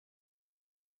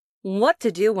What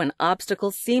to do when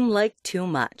obstacles seem like too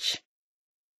much.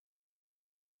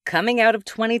 Coming out of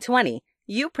 2020,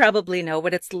 you probably know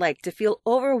what it's like to feel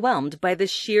overwhelmed by the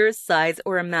sheer size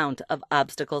or amount of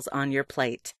obstacles on your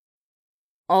plate.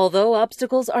 Although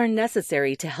obstacles are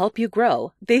necessary to help you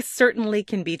grow, they certainly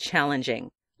can be challenging,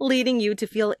 leading you to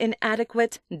feel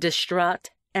inadequate,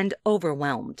 distraught, and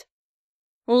overwhelmed.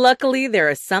 Luckily, there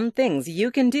are some things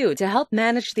you can do to help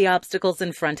manage the obstacles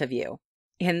in front of you.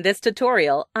 In this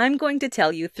tutorial, I'm going to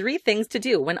tell you 3 things to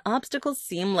do when obstacles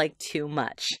seem like too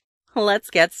much. Let's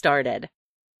get started.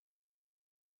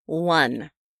 1.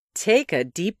 Take a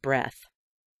deep breath.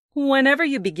 Whenever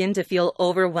you begin to feel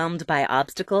overwhelmed by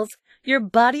obstacles, your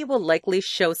body will likely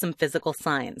show some physical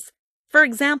signs. For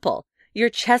example, your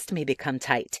chest may become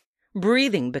tight,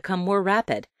 breathing become more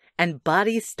rapid, and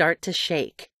bodies start to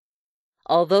shake.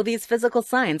 Although these physical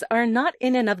signs are not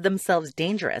in and of themselves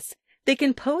dangerous, they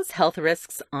can pose health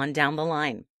risks on down the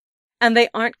line, and they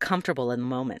aren't comfortable in the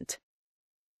moment.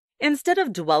 Instead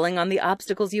of dwelling on the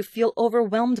obstacles you feel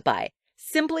overwhelmed by,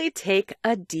 simply take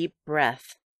a deep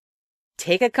breath.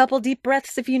 Take a couple deep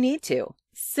breaths if you need to.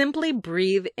 Simply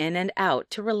breathe in and out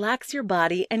to relax your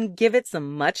body and give it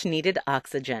some much-needed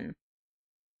oxygen.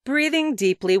 Breathing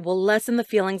deeply will lessen the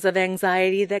feelings of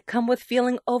anxiety that come with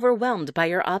feeling overwhelmed by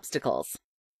your obstacles.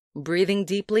 Breathing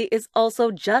deeply is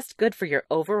also just good for your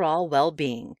overall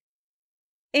well-being.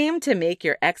 Aim to make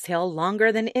your exhale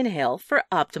longer than inhale for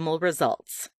optimal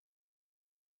results.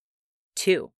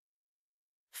 2.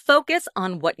 Focus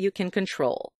on what you can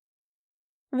control.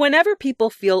 Whenever people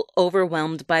feel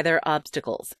overwhelmed by their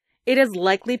obstacles, it is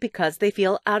likely because they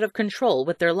feel out of control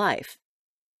with their life.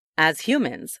 As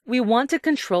humans, we want to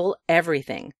control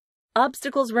everything.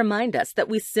 Obstacles remind us that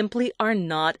we simply are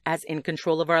not as in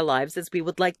control of our lives as we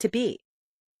would like to be.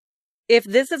 If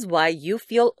this is why you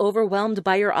feel overwhelmed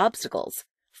by your obstacles,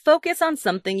 focus on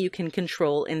something you can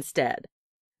control instead.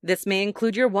 This may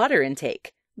include your water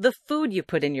intake, the food you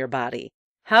put in your body,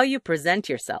 how you present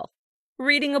yourself,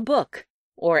 reading a book,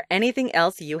 or anything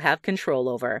else you have control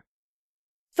over.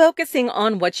 Focusing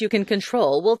on what you can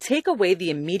control will take away the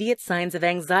immediate signs of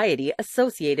anxiety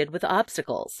associated with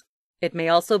obstacles. It may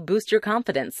also boost your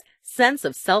confidence, sense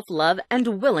of self-love,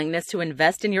 and willingness to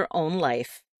invest in your own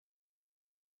life.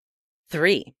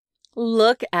 3.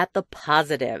 Look at the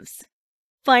positives.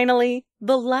 Finally,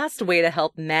 the last way to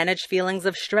help manage feelings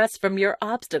of stress from your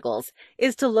obstacles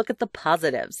is to look at the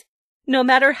positives. No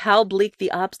matter how bleak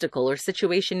the obstacle or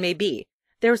situation may be,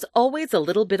 there's always a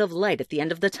little bit of light at the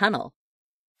end of the tunnel.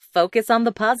 Focus on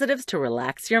the positives to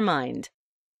relax your mind.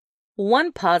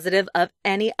 One positive of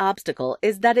any obstacle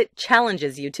is that it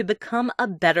challenges you to become a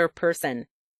better person.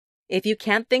 If you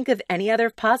can't think of any other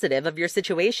positive of your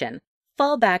situation,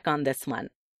 fall back on this one.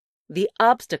 The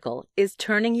obstacle is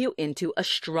turning you into a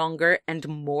stronger and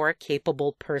more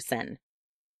capable person.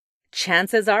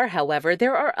 Chances are, however,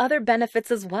 there are other benefits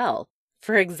as well.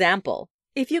 For example,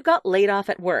 if you got laid off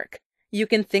at work, you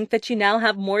can think that you now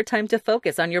have more time to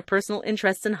focus on your personal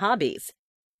interests and hobbies.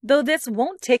 Though this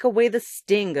won't take away the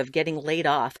sting of getting laid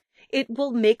off, it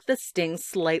will make the sting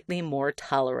slightly more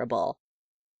tolerable.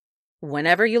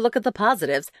 Whenever you look at the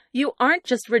positives, you aren't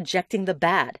just rejecting the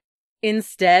bad.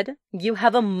 Instead, you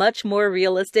have a much more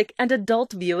realistic and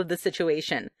adult view of the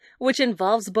situation, which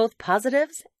involves both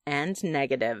positives and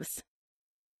negatives.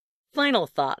 Final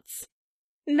thoughts.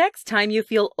 Next time you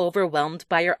feel overwhelmed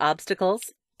by your obstacles,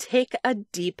 take a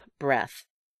deep breath.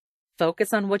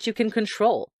 Focus on what you can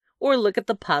control, or look at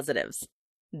the positives.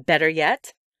 Better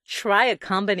yet, try a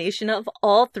combination of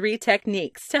all 3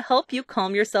 techniques to help you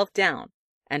calm yourself down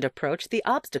and approach the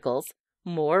obstacles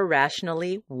more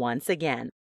rationally once again.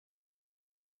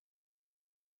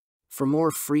 For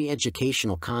more free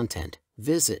educational content,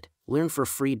 visit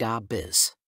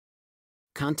learnforfree.biz.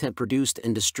 Content produced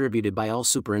and distributed by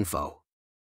AllSuperInfo.